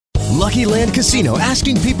Lucky Land Casino,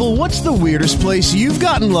 asking people, what's the weirdest place you've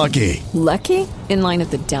gotten lucky? Lucky? In line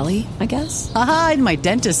at the deli, I guess? Aha, in my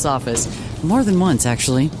dentist's office. More than once,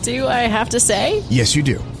 actually. Do I have to say? Yes, you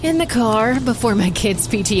do. In the car before my kids'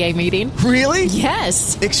 PTA meeting. Really?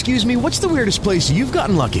 Yes. Excuse me, what's the weirdest place you've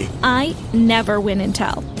gotten lucky? I never win and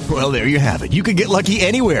tell. Well, there you have it. You can get lucky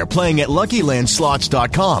anywhere, playing at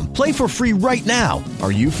LuckyLandSlots.com. Play for free right now.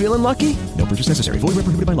 Are you feeling lucky? No purchase necessary. Void where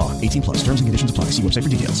prohibited by law. 18 plus. Terms and conditions apply. See website for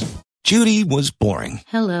details. Judy was boring.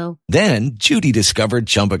 Hello. Then Judy discovered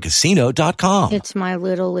ChumbaCasino.com. It's my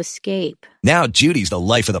little escape. Now Judy's the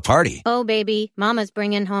life of the party. Oh, baby, mama's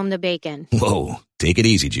bringing home the bacon. Whoa, take it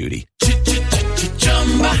easy, Judy.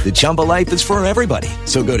 The Chumba life is for everybody.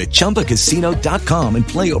 So go to ChumbaCasino.com and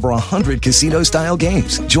play over 100 casino-style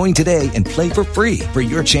games. Join today and play for free for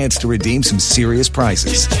your chance to redeem some serious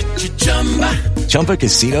prizes.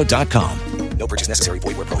 ChumbaCasino.com. No purchase necessary.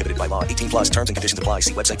 Void where prohibited by law. 18 plus terms and conditions apply.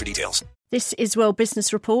 See website for details. This is World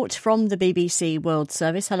Business Report from the BBC World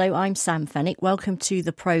Service. Hello, I'm Sam Fennick. Welcome to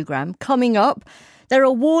the programme. Coming up, there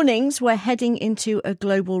are warnings we're heading into a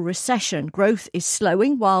global recession. Growth is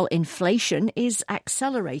slowing while inflation is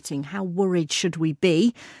accelerating. How worried should we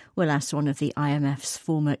be? We'll ask one of the IMF's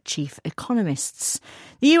former chief economists.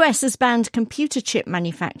 The US has banned computer chip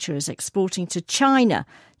manufacturers exporting to China.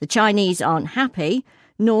 The Chinese aren't happy,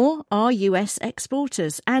 nor are US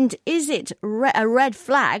exporters. And is it a red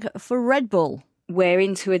flag for Red Bull? We're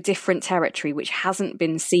into a different territory which hasn't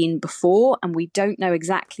been seen before, and we don't know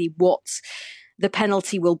exactly what the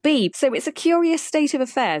penalty will be. So it's a curious state of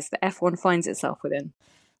affairs that F1 finds itself within.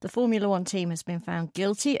 The Formula One team has been found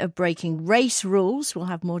guilty of breaking race rules. We'll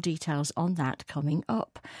have more details on that coming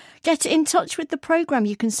up. Get in touch with the programme.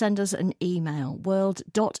 You can send us an email,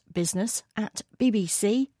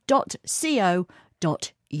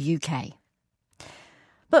 world.business@bbc.co.uk.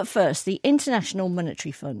 But first, the International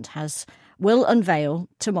Monetary Fund will unveil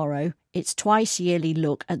tomorrow its twice-yearly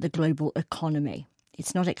look at the global economy.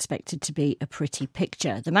 It's not expected to be a pretty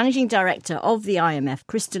picture. The managing director of the IMF,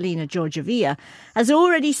 Kristalina Georgieva, has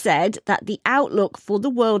already said that the outlook for the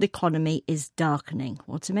world economy is darkening.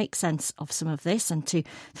 Well, to make sense of some of this and to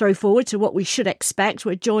throw forward to what we should expect,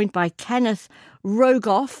 we're joined by Kenneth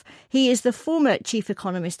Rogoff. He is the former chief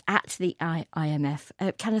economist at the IMF.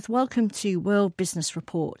 Kenneth, welcome to World Business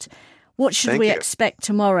Report. What should we expect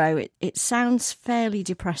tomorrow? It sounds fairly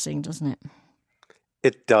depressing, doesn't it?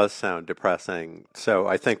 It does sound depressing. So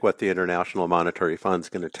I think what the International Monetary Fund is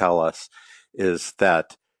going to tell us is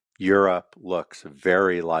that Europe looks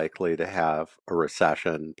very likely to have a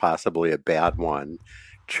recession, possibly a bad one.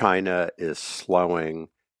 China is slowing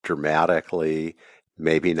dramatically,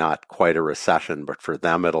 maybe not quite a recession, but for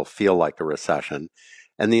them it'll feel like a recession.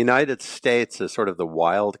 And the United States is sort of the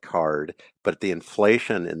wild card, but the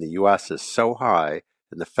inflation in the U.S. is so high,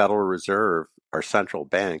 and the Federal Reserve, our central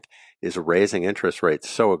bank, is raising interest rates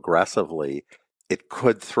so aggressively, it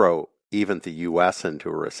could throw even the U.S. into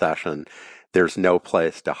a recession. There's no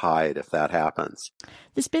place to hide if that happens.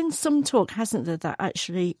 There's been some talk, hasn't there, that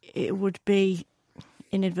actually it would be,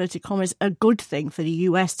 in inverted commas, a good thing for the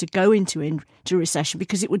U.S. to go into recession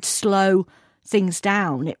because it would slow things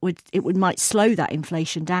down. It might slow that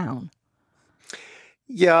inflation down.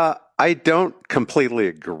 Yeah, I don't completely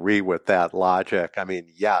agree with that logic. I mean,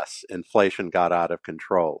 yes, inflation got out of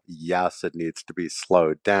control. Yes, it needs to be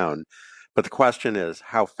slowed down. But the question is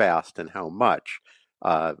how fast and how much.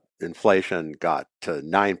 Inflation got to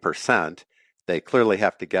 9%. They clearly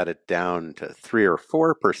have to get it down to 3 or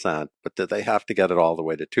 4%, but do they have to get it all the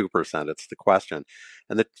way to 2%? It's the question.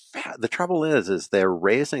 And the trouble is they're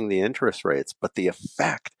raising the interest rates, but the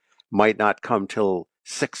effect might not come till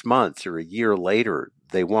 6 months or a year later.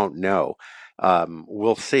 They won't know.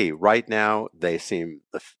 We'll see. Right now, they seem,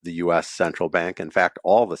 the U.S. central bank, in fact,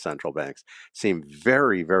 all the central banks, seem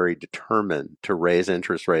very, very determined to raise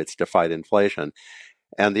interest rates to fight inflation.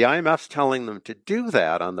 And the IMF's telling them to do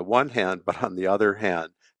that on the one hand, but on the other hand,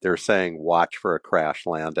 they're saying watch for a crash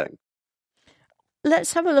landing.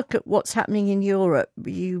 Let's have a look at what's happening in Europe.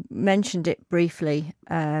 You mentioned it briefly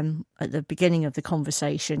at the beginning of the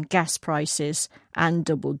conversation, gas prices and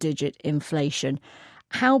double-digit inflation.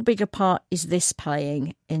 How big a part is this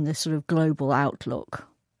playing in the sort of global outlook?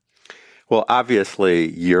 Well,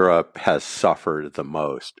 obviously, Europe has suffered the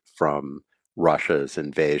most from Russia's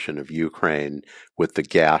invasion of Ukraine with the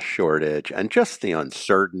gas shortage and just the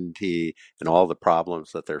uncertainty and all the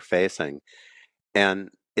problems that they're facing. And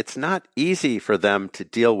it's not easy for them to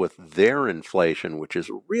deal with their inflation, which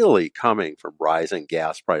is really coming from rising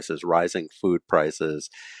gas prices, rising food prices.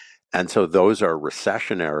 And so those are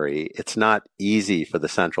recessionary. It's not easy for the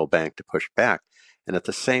central bank to push back. And at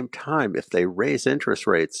the same time, if they raise interest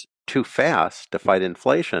rates too fast to fight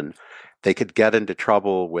inflation, they could get into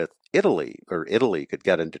trouble with Italy, or Italy could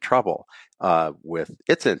get into trouble with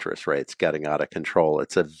its interest rates getting out of control.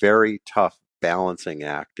 It's a very tough balancing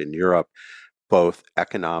act in Europe, both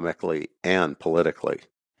economically and politically.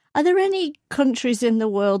 Are there any countries in the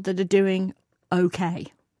world that are doing okay?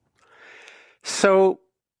 So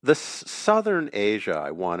the Southern Asia,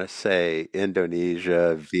 I want to say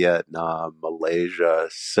Indonesia, Vietnam, Malaysia,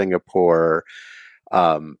 Singapore,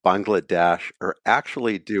 Bangladesh are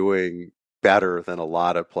actually doing better than a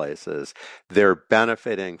lot of places. They're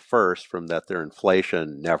benefiting first from that their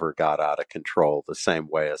inflation never got out of control the same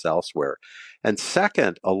way as elsewhere. And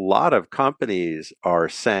second, a lot of companies are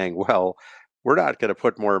saying, well, we're not going to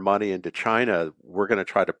put more money into China. We're going to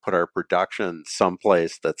try to put our production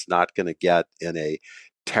someplace that's not going to get in a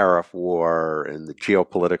tariff war and the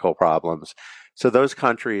geopolitical problems. So those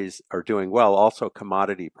countries are doing well. Also,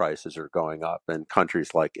 commodity prices are going up, and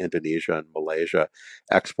countries like Indonesia and Malaysia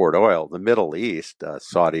export oil. The Middle East,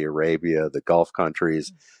 Saudi Arabia, the Gulf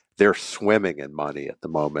countries, they're swimming in money at the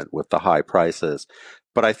moment with the high prices.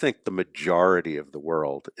 But I think the majority of the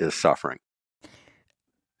world is suffering.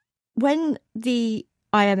 When the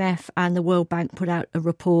IMF and the World Bank put out a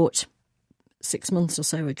report 6 months or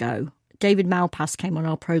so ago, David Malpass came on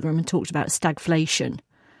our programme and talked about stagflation,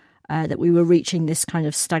 that we were reaching this kind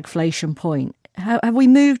of stagflation point. Have we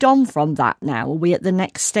moved on from that now? Are we at the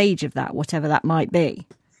next stage of that, whatever that might be?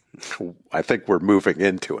 I think we're moving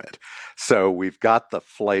into it. So we've got the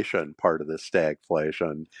inflation part of the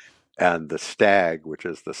stagflation, and the stag, which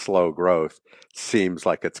is the slow growth, seems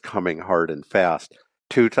like it's coming hard and fast.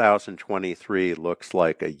 2023 looks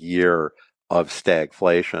like a year of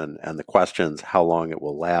stagflation, and the question's how long it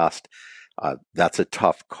will last. That's a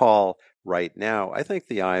tough call right now. I think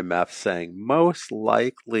the IMF's saying most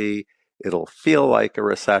likely it'll feel like a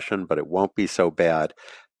recession, but it won't be so bad.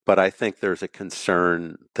 But I think there's a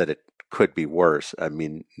concern that it could be worse. I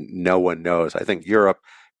mean, no one knows. I think Europe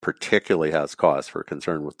particularly has cause for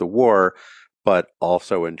concern with the war, but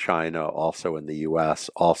also in China, also in the US,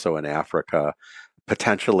 also in Africa.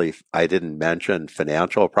 Potentially, I didn't mention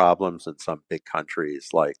financial problems in some big countries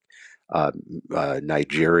like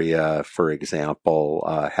Nigeria, for example,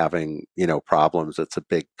 having problems. It's a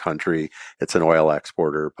big country. It's an oil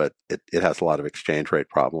exporter, but it has a lot of exchange rate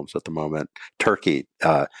problems at the moment. Turkey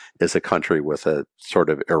is a country with a sort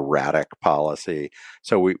of erratic policy.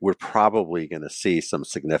 So we're probably going to see some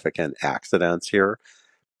significant accidents here,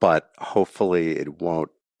 but hopefully it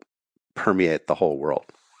won't permeate the whole world.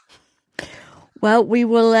 Well, we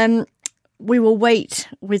will wait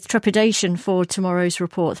with trepidation for tomorrow's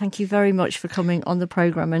report. Thank you very much for coming on the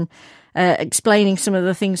programme and explaining some of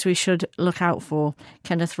the things we should look out for.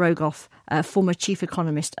 Kenneth Rogoff, former chief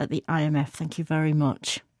economist at the IMF. Thank you very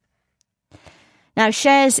much. Now,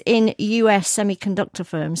 shares in US semiconductor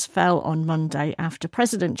firms fell on Monday after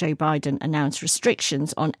President Joe Biden announced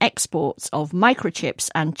restrictions on exports of microchips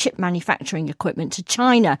and chip manufacturing equipment to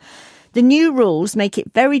China. The new rules make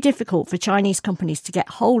it very difficult for Chinese companies to get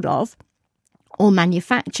hold of or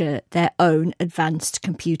manufacture their own advanced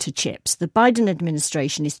computer chips. The Biden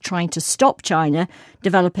administration is trying to stop China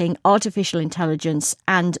developing artificial intelligence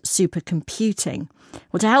and supercomputing.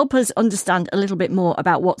 Well, to help us understand a little bit more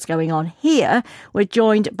about what's going on here, we're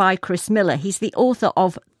joined by Chris Miller. He's the author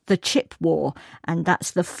of The Chip War, and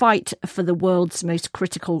that's the fight for the world's most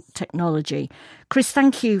critical technology. Chris,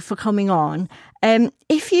 thank you for coming on.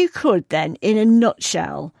 If you could then, in a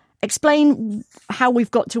nutshell, explain how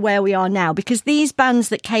we've got to where we are now, because these bans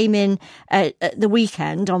that came in at the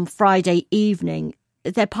weekend on Friday evening,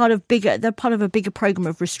 they're part of a bigger program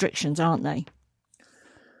of restrictions, aren't they?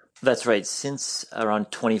 That's right. Since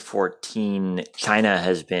around 2014, China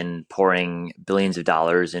has been pouring billions of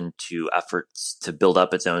dollars into efforts to build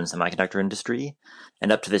up its own semiconductor industry.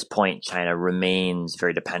 And up to this point, China remains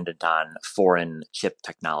very dependent on foreign chip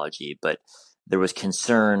technology. But there was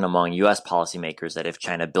concern among U.S. policymakers that if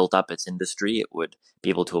China built up its industry, it would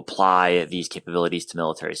be able to apply these capabilities to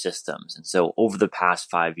military systems. And so over the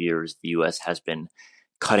past 5 years, the U.S. has been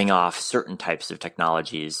cutting off certain types of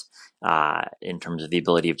technologies in terms of the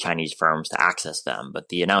ability of Chinese firms to access them. But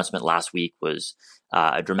the announcement last week was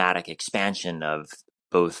a dramatic expansion of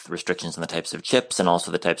both restrictions on the types of chips and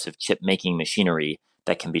also the types of chip-making machinery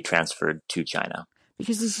that can be transferred to China.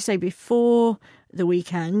 Because, as you say, before the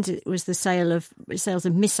weekend, it was the sales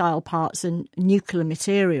of missile parts and nuclear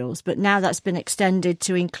materials. But now that's been extended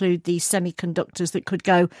to include these semiconductors that could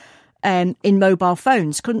go in mobile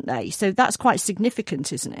phones, couldn't they? So that's quite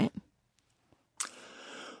significant, isn't it?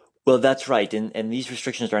 Well, that's right. And these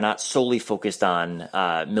restrictions are not solely focused on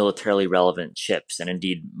militarily relevant chips. And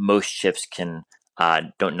indeed, most chips can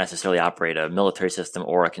don't necessarily operate a military system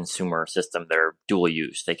or a consumer system. They're dual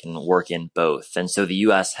use. They can work in both. And so the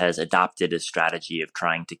U.S. has adopted a strategy of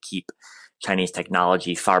trying to keep Chinese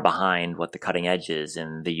technology far behind what the cutting edge is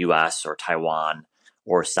in the U.S. or Taiwan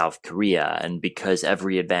or South Korea. And because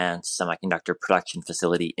every advanced semiconductor production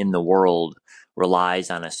facility in the world relies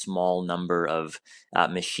on a small number of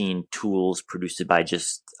machine tools produced by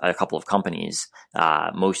just a couple of companies,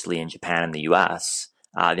 mostly in Japan and the U.S.,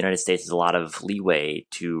 the United States has a lot of leeway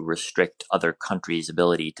to restrict other countries'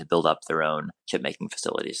 ability to build up their own chip-making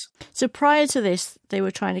facilities. So prior to this, they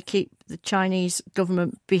were trying to keep the Chinese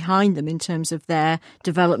government behind them in terms of their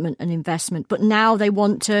development and investment. But now they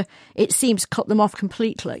want to, it seems, cut them off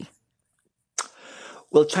completely.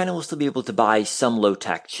 Well, China will still be able to buy some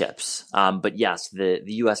low-tech chips. But yes, the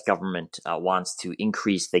U.S. government wants to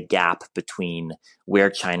increase the gap between where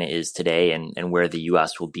China is today and where the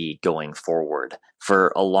U.S. will be going forward.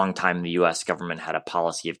 For a long time, the U.S. government had a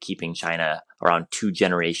policy of keeping China around 2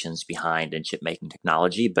 generations behind in chip-making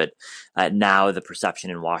technology. But now the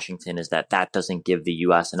perception in Washington is that that doesn't give the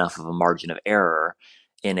U.S. enough of a margin of error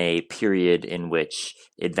in a period in which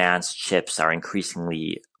advanced chips are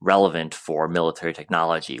increasingly relevant for military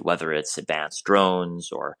technology, whether it's advanced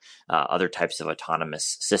drones or other types of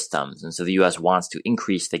autonomous systems. And so the U.S. wants to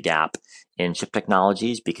increase the gap in chip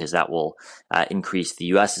technologies because that will increase the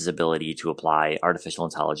U.S.'s ability to apply artificial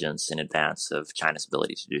intelligence in advance of China's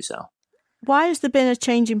ability to do so. Why has there been a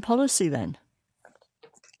change in policy then?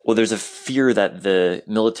 Well, there's a fear that the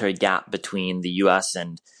military gap between the U.S.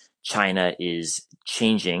 and China is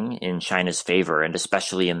changing in China's favor, and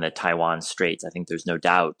especially in the Taiwan Straits. I think there's no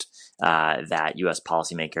doubt that U.S.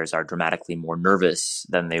 policymakers are dramatically more nervous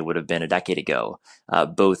than they would have been a decade ago,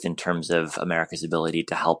 both in terms of America's ability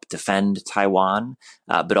to help defend Taiwan,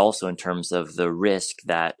 but also in terms of the risk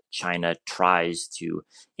that China tries to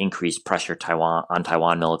increase pressure on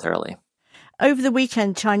Taiwan militarily. Over the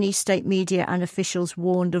weekend, Chinese state media and officials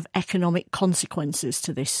warned of economic consequences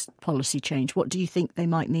to this policy change. What do you think they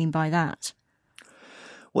might mean by that?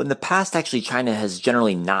 Well, in the past, actually, China has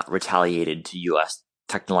generally not retaliated to U.S.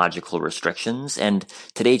 technological restrictions. And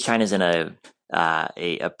today, China's in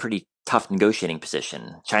a pretty tough negotiating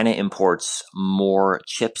position. China imports more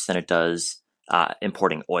chips than it does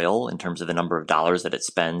importing oil in terms of the number of dollars that it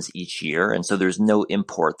spends each year. And so there's no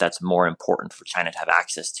import that's more important for China to have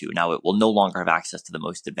access to. Now, it will no longer have access to the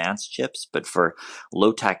most advanced chips, but for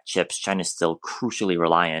low-tech chips, China is still crucially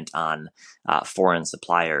reliant on foreign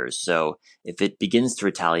suppliers. So if it begins to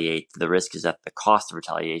retaliate, the risk is that the cost of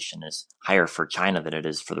retaliation is higher for China than it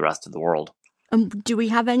is for the rest of the world. Do we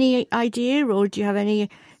have any idea, or do you have any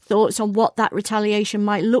thoughts on what that retaliation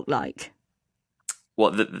might look like?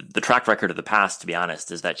 Well, the track record of the past, to be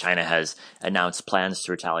honest, is that China has announced plans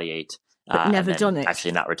to retaliate, but never done it.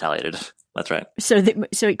 Actually, not retaliated. That's right. So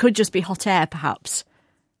it could just be hot air, perhaps.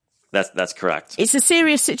 That's correct. It's a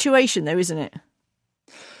serious situation, though, isn't it?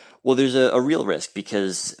 Well, there's a real risk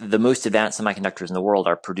because the most advanced semiconductors in the world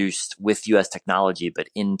are produced with U.S. technology, but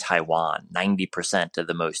in Taiwan. 90% of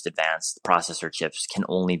the most advanced processor chips can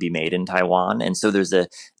only be made in Taiwan. And so there's a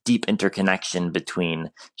deep interconnection between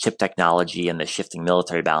chip technology and the shifting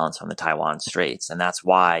military balance on the Taiwan Straits. And that's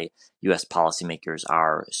why U.S. policymakers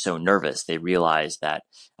are so nervous. They realize that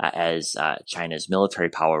as China's military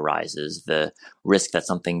power rises, the risk that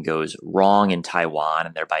something goes wrong in Taiwan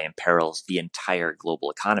and thereby imperils the entire global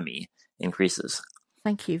economy increases.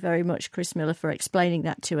 Thank you very much, Chris Miller, for explaining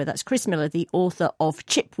that to her. That's Chris Miller, the author of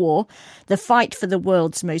Chip War, The Fight for the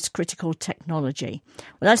World's Most Critical Technology.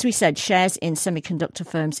 Well, as we said, shares in semiconductor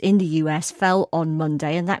firms in the US fell on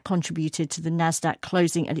Monday, and that contributed to the Nasdaq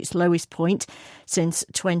closing at its lowest point since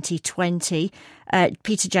 2020.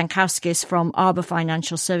 Peter Jankowskis from Arbor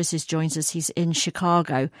Financial Services joins us. He's in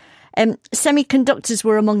Chicago. Semiconductors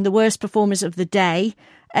were among the worst performers of the day.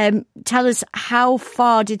 Tell us, how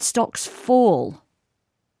far did stocks fall?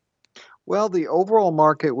 Well, the overall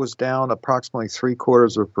market was down approximately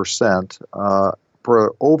 0.75%.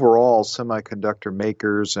 For overall, semiconductor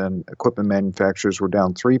makers and equipment manufacturers were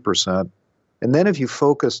down 3%. And then if you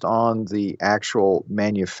focused on the actual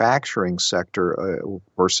manufacturing sector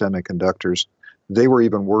for semiconductors, they were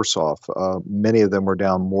even worse off. Many of them were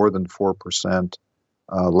down more than 4%.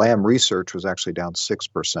 Lam Research was actually down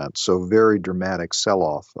 6%. So very dramatic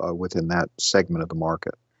sell-off within that segment of the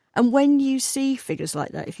market. And when you see figures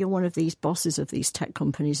like that, if you're one of these bosses of these tech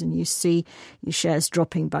companies and you see your shares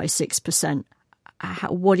dropping by 6%,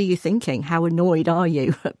 what are you thinking? How annoyed are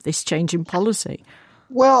you at this change in policy?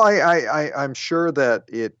 Well, I'm sure that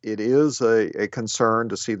it is a concern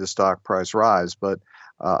to see the stock price rise, but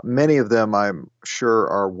Many of them, I'm sure,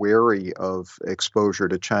 are wary of exposure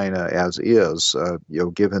to China as is,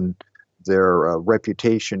 given their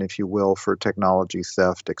reputation, if you will, for technology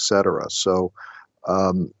theft, et cetera. So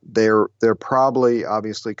they're probably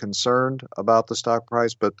obviously concerned about the stock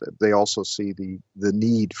price, but they also see the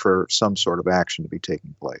need for some sort of action to be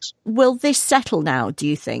taking place. Will this settle now, do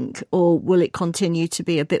you think, or will it continue to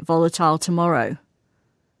be a bit volatile tomorrow?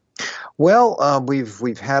 Well,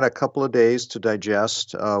 we've had a couple of days to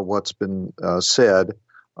digest what's been said.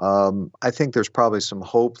 I think there's probably some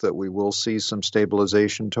hope that we will see some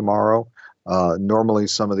stabilization tomorrow. Normally,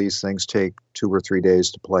 some of these things take 2 or 3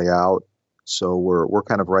 days to play out. So we're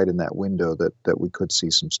kind of right in that window that we could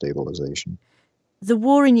see some stabilization. The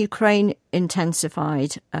war in Ukraine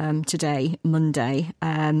intensified today, Monday.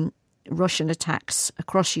 Russian attacks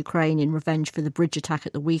across Ukraine in revenge for the bridge attack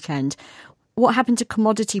at the weekend. What happened to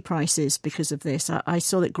commodity prices because of this? I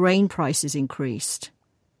saw that grain prices increased.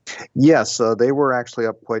 Yes, they were actually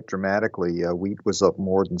up quite dramatically. Wheat was up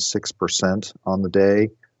more than 6% on the day.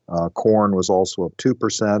 Corn was also up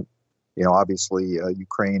 2%. Obviously,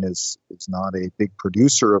 Ukraine is not a big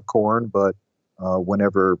producer of corn, but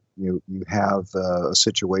whenever you have a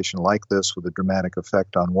situation like this with a dramatic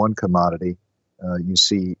effect on one commodity, you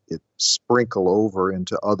see it sprinkle over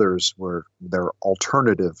into others where they're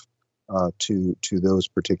alternative to those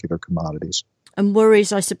particular commodities. And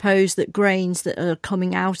worries, I suppose, that grains that are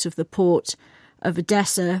coming out of the port of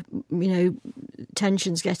Odessa,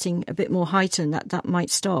 tensions getting a bit more heightened, that might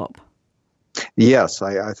stop. Yes,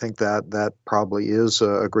 I think that probably is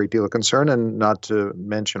a great deal of concern, and not to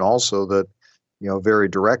mention also that, very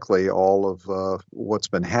directly, all of what's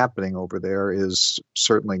been happening over there is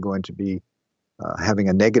certainly going to be having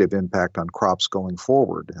a negative impact on crops going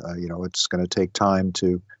forward. It's going to take time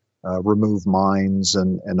to remove mines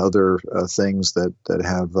and other things that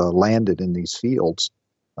have landed in these fields,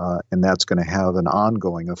 and that's going to have an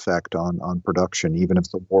ongoing effect on production, even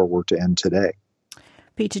if the war were to end today.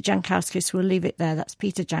 Peter Jankowskis, we'll leave it there. That's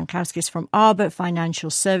Peter Jankowskis from Arbor Financial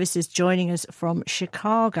Services joining us from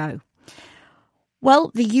Chicago.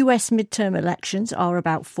 Well, the US midterm elections are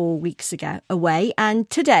about 4 weeks away, and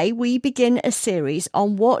today we begin a series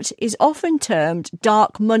on what is often termed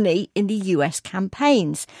dark money in the US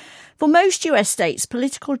campaigns. For most US states,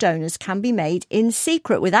 political donors can be made in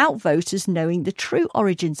secret without voters knowing the true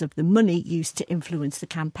origins of the money used to influence the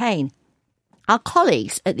campaign. Our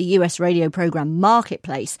colleagues at the US radio programme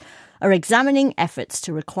Marketplace are examining efforts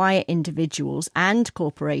to require individuals and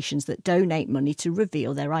corporations that donate money to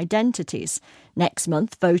reveal their identities. Next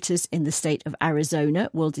month, voters in the state of Arizona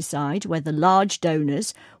will decide whether large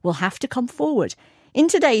donors will have to come forward. In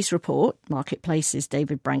today's report, Marketplace's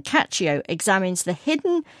David Brancaccio examines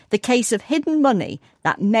the case of hidden money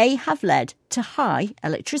that may have led to high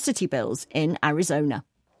electricity bills in Arizona.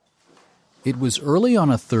 It was early on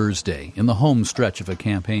a Thursday in the home stretch of a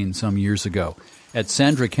campaign some years ago. At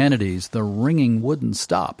Sandra Kennedy's, the ringing wouldn't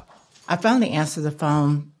stop. I finally answered the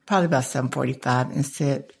phone probably about 7:45 and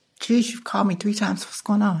said, "Geez, you've called me 3 times. What's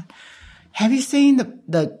going on? Have you seen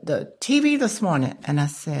the TV this morning?" And I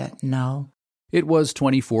said, "No." It was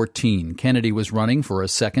 2014. Kennedy was running for a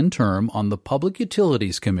second term on the Public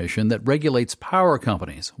Utilities Commission that regulates power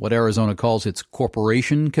companies, what Arizona calls its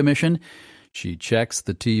Corporation Commission. She checks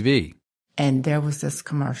the TV. And there was this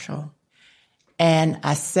commercial. And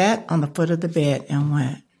I sat on the foot of the bed and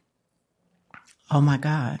went, "Oh, my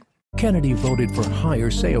God." Kennedy voted for higher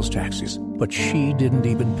sales taxes, but she didn't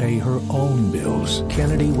even pay her own bills.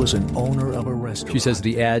 Kennedy was an owner of a restaurant. She says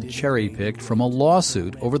the ad cherry-picked from a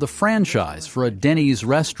lawsuit over the franchise for a Denny's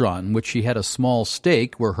restaurant in which she had a small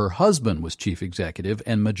stake where her husband was chief executive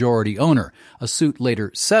and majority owner. A suit later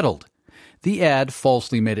settled. The ad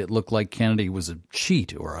falsely made it look like Kennedy was a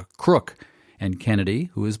cheat or a crook. And Kennedy,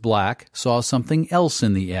 who is black, saw something else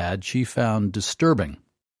in the ad she found disturbing.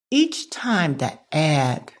 Each time that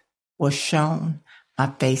ad was shown,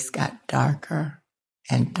 my face got darker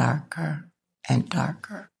and darker and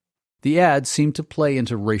darker. The ad seemed to play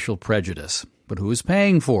into racial prejudice. But who is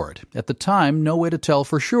paying for it? At the time, no way to tell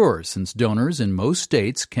for sure, since donors in most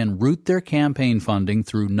states can route their campaign funding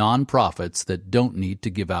through nonprofits that don't need to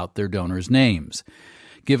give out their donors' names.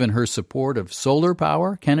 Given her support of solar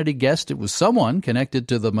power, Kennedy guessed it was someone connected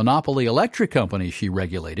to the monopoly electric company she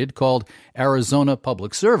regulated called Arizona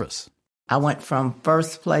Public Service. I went from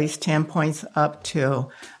first place 10 points up to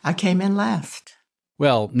I came in last.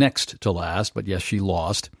 Well, next to last, but yes, she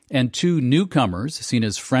lost. And 2 newcomers, seen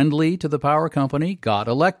as friendly to the power company, got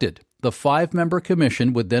elected. The 5-member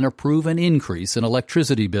commission would then approve an increase in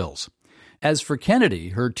electricity bills. As for Kennedy,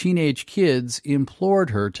 her teenage kids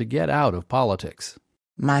implored her to get out of politics.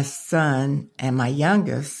 My son and my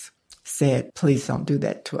youngest said, please don't do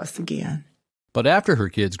that to us again. But after her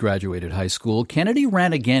kids graduated high school, Kennedy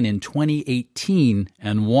ran again in 2018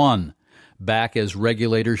 and won. Back as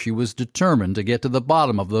regulator, she was determined to get to the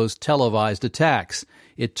bottom of those televised attacks.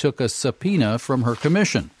 It took a subpoena from her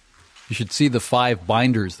commission. You should see the 5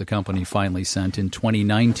 binders the company finally sent in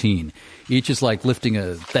 2019. Each is like lifting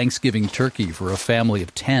a Thanksgiving turkey for a family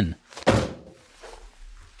of 10.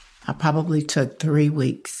 I probably took 3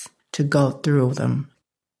 weeks to go through them.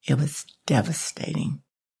 It was devastating.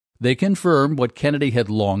 They confirmed what Kennedy had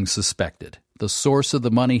long suspected. The source of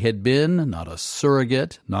the money had been not a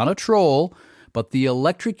surrogate, not a troll, but the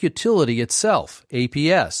electric utility itself,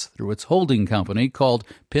 APS, through its holding company called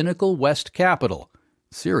Pinnacle West Capital.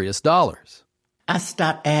 Serious dollars. I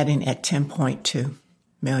stopped adding at $10.2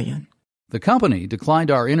 million. The company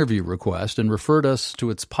declined our interview request and referred us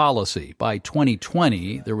to its policy. By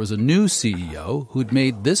 2020, there was a new CEO who'd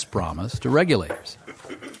made this promise to regulators.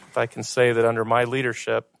 If I can say that under my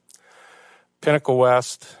leadership, Pinnacle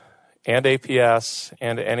West and APS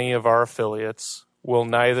and any of our affiliates will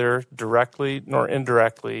neither directly nor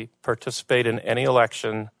indirectly participate in any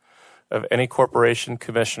election of any corporation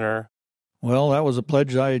commissioner. Well, that was a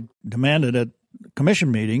pledge I demanded at the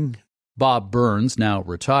commission meeting. Bob Burns, now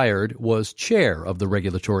retired, was chair of the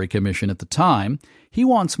Regulatory Commission at the time. He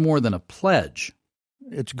wants more than a pledge.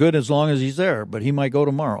 It's good as long as he's there, but he might go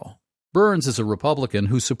tomorrow. Burns is a Republican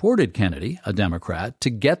who supported Kennedy, a Democrat, to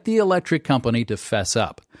get the electric company to fess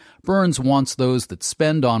up. Burns wants those that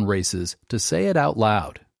spend on races to say it out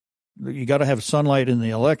loud. You got to have sunlight in the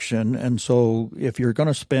election, and so if you're going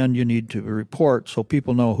to spend, you need to report so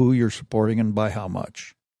people know who you're supporting and by how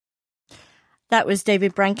much. That was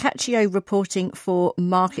David Brancaccio reporting for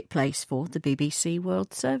Marketplace for the BBC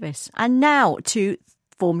World Service. And now to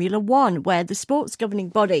Formula One, where the sports governing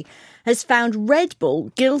body has found Red Bull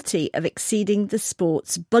guilty of exceeding the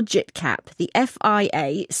sport's budget cap. The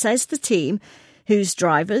FIA says the team, whose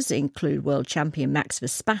drivers include world champion Max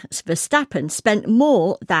Verstappen, spent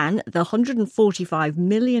more than the $145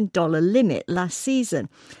 million limit last season.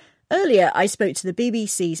 Earlier, I spoke to the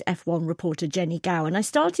BBC's F1 reporter Jenny Gow, and I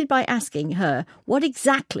started by asking her what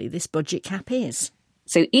exactly this budget cap is.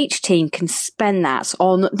 So each team can spend that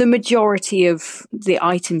on the majority of the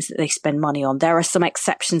items that they spend money on. There are some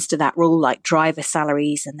exceptions to that rule, like driver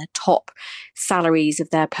salaries and the top salaries of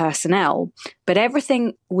their personnel. But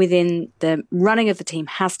everything within the running of the team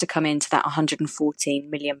has to come into that £114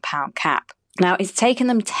 million cap. Now, it's taken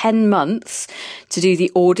them 10 months to do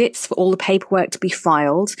the audits for all the paperwork to be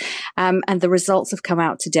filed, and the results have come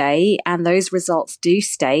out today, and those results do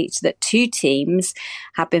state that 2 teams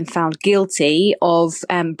have been found guilty of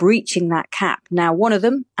breaching that cap. Now, one of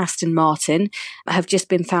them, Aston Martin, have just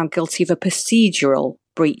been found guilty of a procedural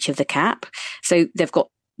breach of the cap, so they've got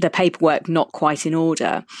the paperwork not quite in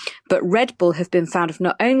order. But Red Bull have been found of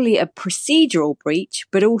not only a procedural breach,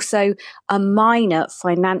 but also a minor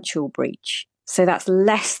financial breach. So that's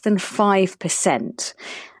less than 5%,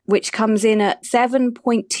 which comes in at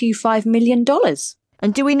 $7.25 million.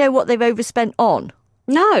 And do we know what they've overspent on?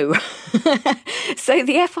 No. So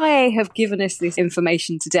the FIA have given us this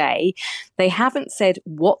information today. They haven't said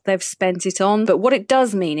what they've spent it on, but what it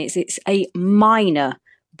does mean is it's a minor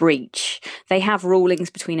breach. They have rulings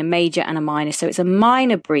between a major and a minor. So it's a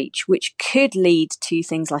minor breach, which could lead to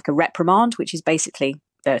things like a reprimand, which is basically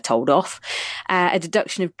told off, a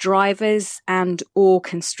deduction of drivers and or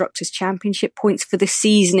constructors' championship points for the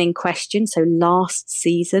season in question, so last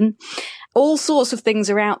season. All sorts of things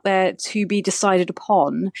are out there to be decided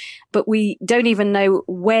upon, but we don't even know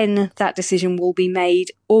when that decision will be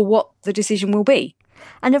made or what the decision will be.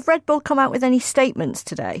 And have Red Bull come out with any statements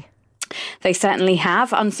today? They certainly have.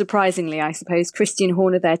 Unsurprisingly, I suppose, Christian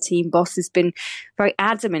Horner, their team boss, has been very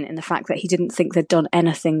adamant in the fact that he didn't think they'd done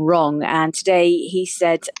anything wrong. And today he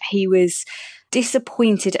said he was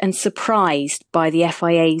disappointed and surprised by the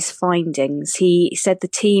FIA's findings. He said the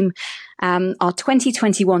team, our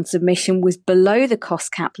 2021 submission was below the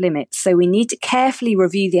cost cap limit, so we need to carefully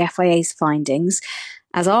review the FIA's findings,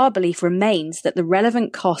 as our belief remains that the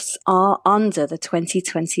relevant costs are under the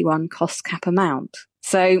 2021 cost cap amount.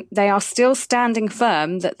 So they are still standing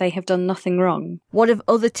firm that they have done nothing wrong. What have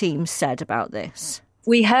other teams said about this?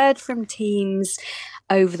 We heard from teams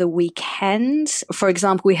over the weekend. For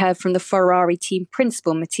example, we heard from the Ferrari team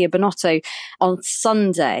principal, Mattia Binotto, on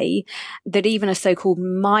Sunday that even a so-called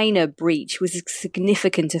minor breach was a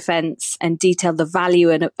significant offence and detailed the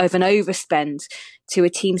value of an overspend to a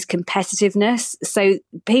team's competitiveness. So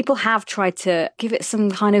people have tried to give it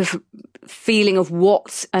some kind of feeling of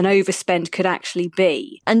what an overspend could actually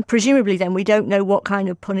be. And presumably then we don't know what kind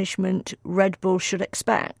of punishment Red Bull should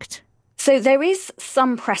expect. So there is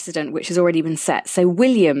some precedent which has already been set. So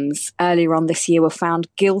Williams earlier on this year were found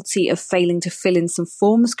guilty of failing to fill in some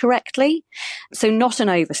forms correctly. So not an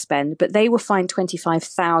overspend, but they were fined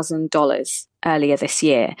 $25,000 earlier this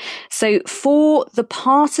year. So for the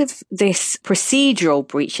part of this procedural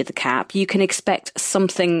breach of the cap, you can expect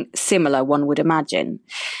something similar, one would imagine.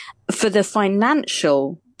 For the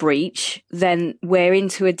financial breach, then we're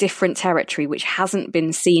into a different territory which hasn't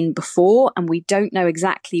been seen before, and we don't know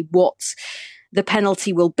exactly what the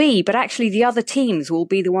penalty will be, but actually the other teams will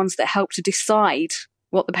be the ones that help to decide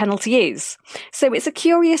what the penalty is. So it's a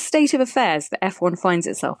curious state of affairs that F1 finds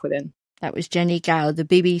itself within. That was Jenny Gow, the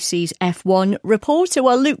BBC's F1 reporter.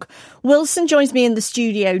 Well, Luke Wilson joins me in the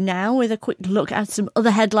studio now with a quick look at some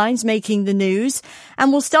other headlines making the news.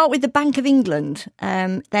 And we'll start with the Bank of England.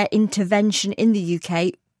 Their intervention in the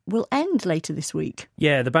UK will end later this week.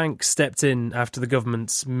 Yeah, the bank stepped in after the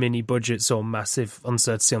government's mini-budget saw massive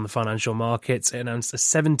uncertainty on the financial markets. It announced a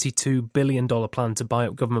 $72 billion plan to buy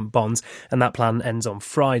up government bonds, and that plan ends on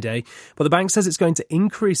Friday. But the bank says it's going to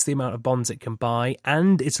increase the amount of bonds it can buy,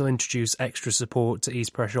 and it'll introduce extra support to ease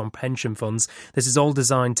pressure on pension funds. This is all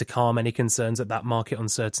designed to calm any concerns that market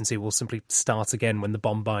uncertainty will simply start again when the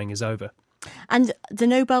bond buying is over. And the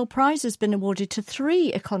Nobel Prize has been awarded to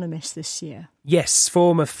 3 economists this year. Yes,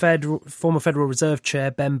 former Federal Reserve Chair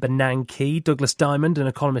Ben Bernanke, Douglas Diamond, an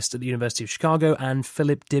economist at the University of Chicago, and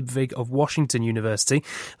Philip Dybvig of Washington University.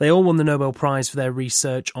 They all won the Nobel Prize for their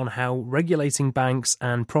research on how regulating banks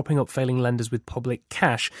and propping up failing lenders with public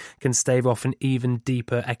cash can stave off an even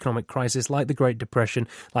deeper economic crisis like the Great Depression,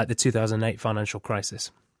 like the 2008 financial crisis.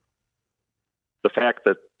 The fact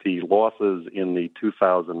that the losses in the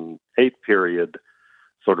 2008 period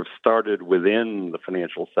sort of started within the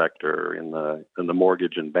financial sector, in the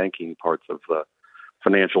mortgage and banking parts of the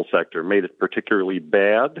financial sector, made it particularly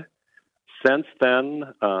bad. Since then,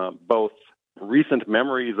 both recent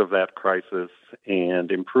memories of that crisis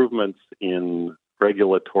and improvements in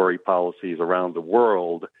regulatory policies around the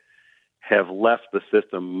world have left the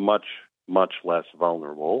system much, much less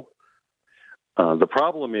vulnerable. The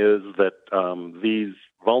problem is that these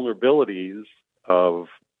vulnerabilities of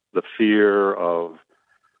the fear of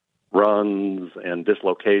runs and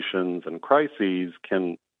dislocations and crises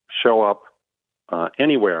can show up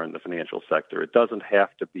anywhere in the financial sector. It doesn't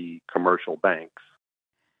have to be commercial banks.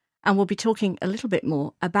 And we'll be talking a little bit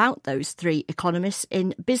more about those 3 economists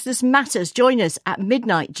in Business Matters. Join us at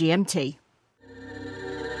midnight GMT.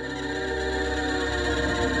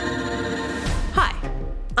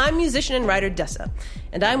 I'm musician and writer Dessa,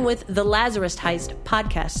 and I'm with the Lazarus Heist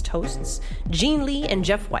podcast hosts, Gene Lee and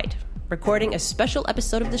Jeff White, recording a special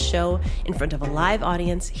episode of the show in front of a live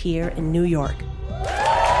audience here in New York. All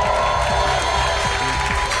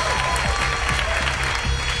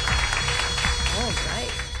right.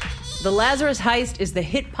 The Lazarus Heist is the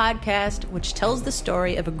hit podcast which tells the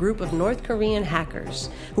story of a group of North Korean hackers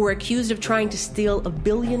who were accused of trying to steal $1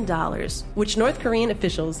 billion, which North Korean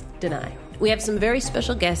officials deny. We have some very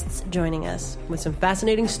special guests joining us with some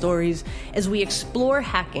fascinating stories as we explore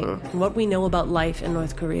hacking and what we know about life in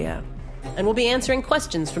North Korea. And we'll be answering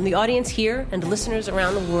questions from the audience here and listeners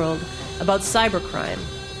around the world about cybercrime,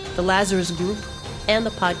 the Lazarus Group, and the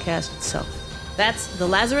podcast itself. That's The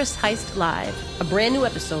Lazarus Heist Live, a brand new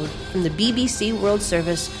episode from the BBC World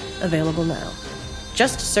Service, available now.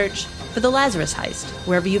 Just search for The Lazarus Heist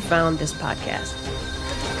wherever you found this podcast.